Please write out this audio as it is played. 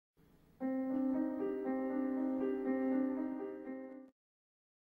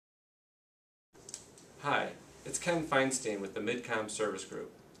Hi, it's Ken Feinstein with the Midcom Service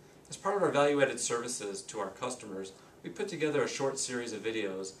Group. As part of our value-added services to our customers, we put together a short series of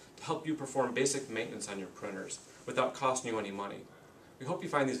videos to help you perform basic maintenance on your printers without costing you any money. We hope you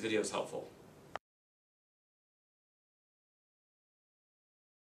find these videos helpful.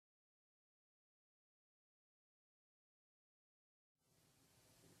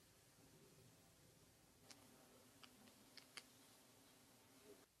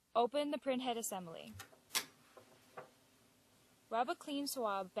 Open the printhead assembly. Rub a clean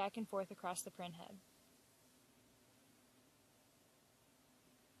swab back and forth across the printhead.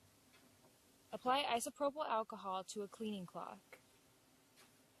 Apply isopropyl alcohol to a cleaning cloth.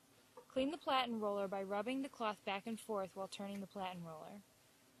 Clean the platen roller by rubbing the cloth back and forth while turning the platen roller.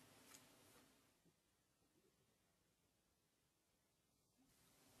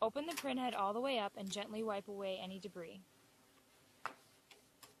 Open the printhead all the way up and gently wipe away any debris.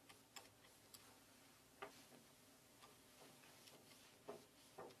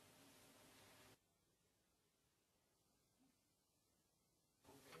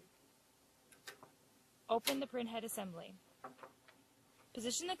 Open the printhead assembly.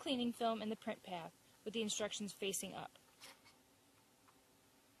 Position the cleaning film in the print path with the instructions facing up.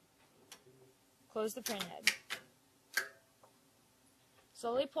 Close the printhead.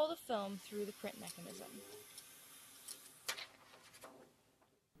 Slowly pull the film through the print mechanism.